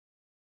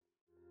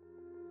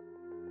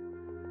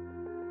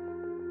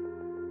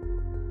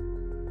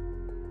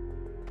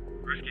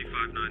Rescue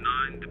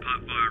 599,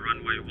 depart via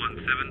runway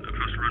 17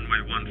 across runway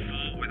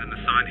 14 with an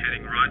assigned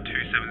heading right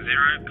 270,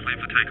 clear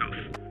for takeoff.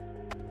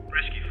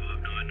 Rescue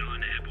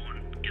 599, airborne,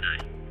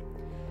 g'day.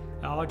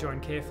 I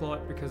joined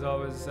CareFlight because I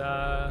was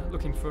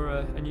looking for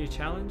a new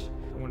challenge.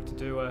 I wanted to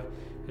do a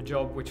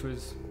job which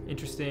was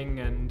interesting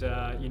and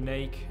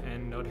unique,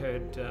 and I'd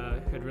heard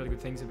really good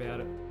things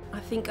about it. I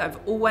think I've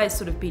always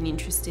sort of been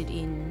interested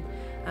in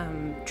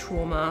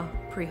trauma,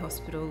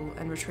 pre-hospital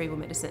and retrieval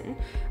medicine,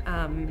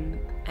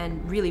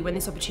 and really when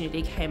this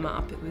opportunity came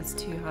up it was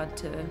too hard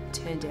to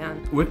turn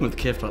down. Working with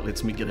CareFlight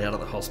lets me get out of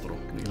the hospital.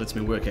 It lets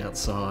me work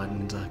outside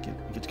and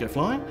get to go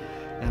flying,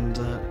 and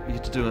you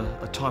get to do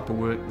a type of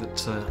work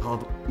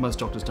that most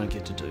doctors don't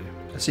get to do.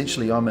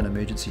 Essentially, I'm an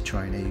emergency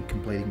trainee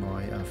completing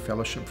my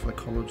fellowship for the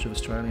College of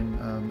Australian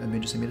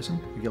Emergency Medicine.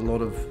 We get a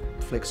lot of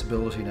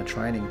flexibility in our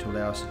training to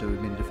allow us to do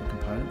many different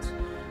components.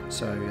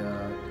 So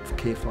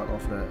CareFlight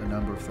offered a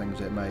number of things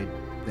that made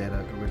that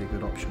a really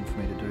good option for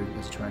me to do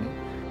as training.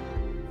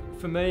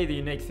 For me, the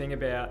unique thing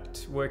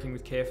about working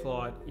with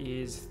CareFlight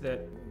is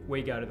that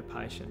we go to the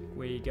patient.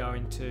 We go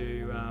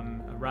into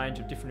a range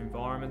of different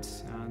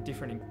environments,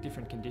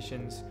 different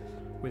conditions,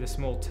 with a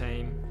small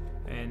team,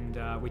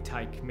 and we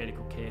take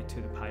medical care to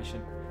the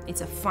patient.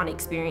 It's a fun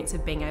experience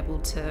of being able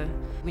to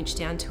winch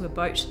down to a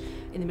boat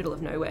in the middle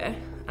of nowhere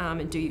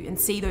and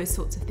see those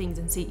sorts of things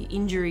and see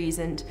injuries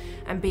and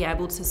be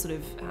able to sort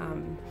of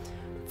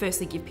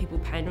firstly give people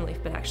pain relief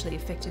but actually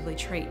effectively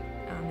treat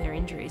their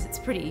injuries. It's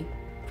a pretty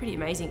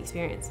amazing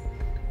experience.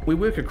 We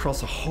work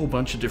across a whole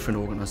bunch of different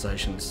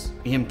organisations,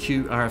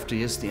 EMQ,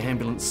 RFDS, the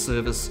ambulance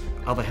service,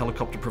 other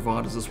helicopter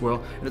providers as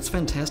well, and it's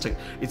fantastic.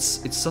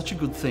 It's such a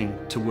good thing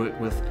to work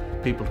with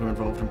people who are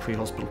involved in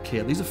pre-hospital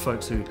care. These are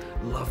folks who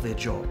love their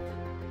job.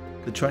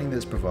 The training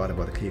that's provided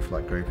by the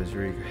CareFlight group is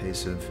very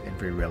cohesive and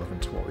very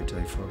relevant to what we do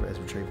as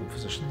retrieval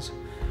physicians.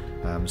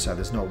 So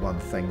there's not one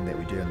thing that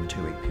we do in the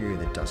 2-week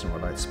period that doesn't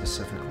relate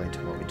specifically to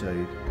what we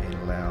do and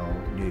allow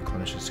new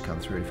clinicians to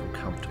come through and feel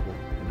comfortable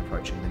in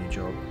approaching the new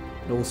job.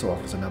 It also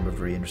offers a number of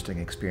very interesting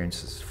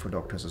experiences for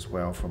doctors as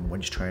well, from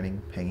winch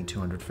training, hanging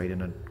 200 feet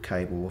in a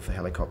cable with a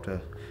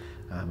helicopter,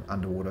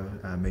 underwater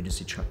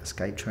emergency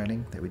escape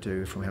training that we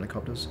do from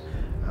helicopters,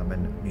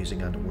 and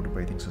using underwater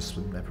breathing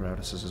system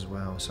apparatuses as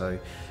well. So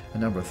a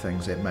number of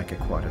things that make it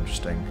quite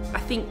interesting. I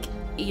think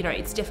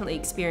it's definitely an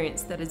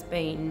experience that has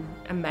been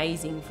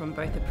amazing from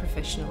both a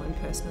professional and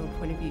personal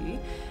point of view.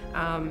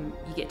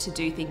 You get to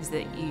do things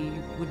that you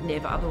would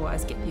never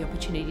otherwise get the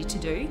opportunity to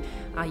do.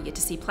 You get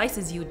to see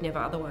places you would never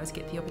otherwise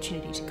get the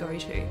opportunity to go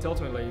to. It's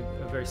ultimately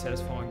a very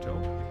satisfying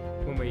job.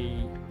 When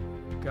we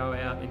go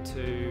out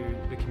into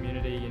the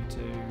community,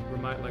 into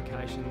remote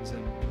locations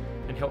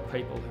and help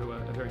people who are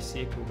very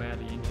sick or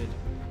badly injured,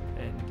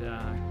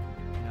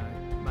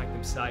 and make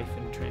them safe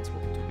and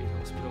transport them to a big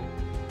hospital.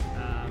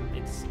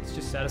 It's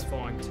just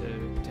satisfying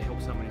to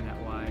help someone in that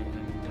way,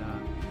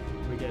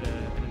 and we get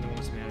an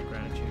enormous amount of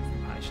gratitude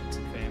from patients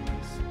and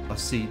families. I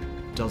see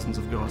dozens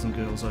of guys and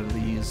girls over the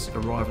years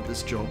arrive at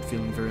this job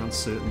feeling very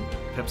uncertain,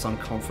 perhaps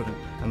unconfident,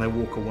 and they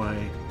walk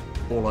away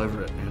all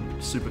over it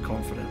and super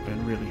confident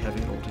and really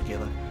having it all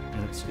together,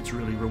 and it's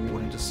really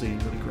rewarding to see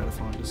and really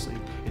gratifying to see.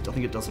 I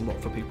think it does a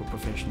lot for people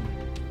professionally.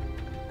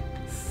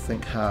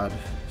 Think hard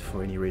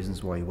for any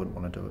reasons why you wouldn't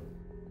want to do it.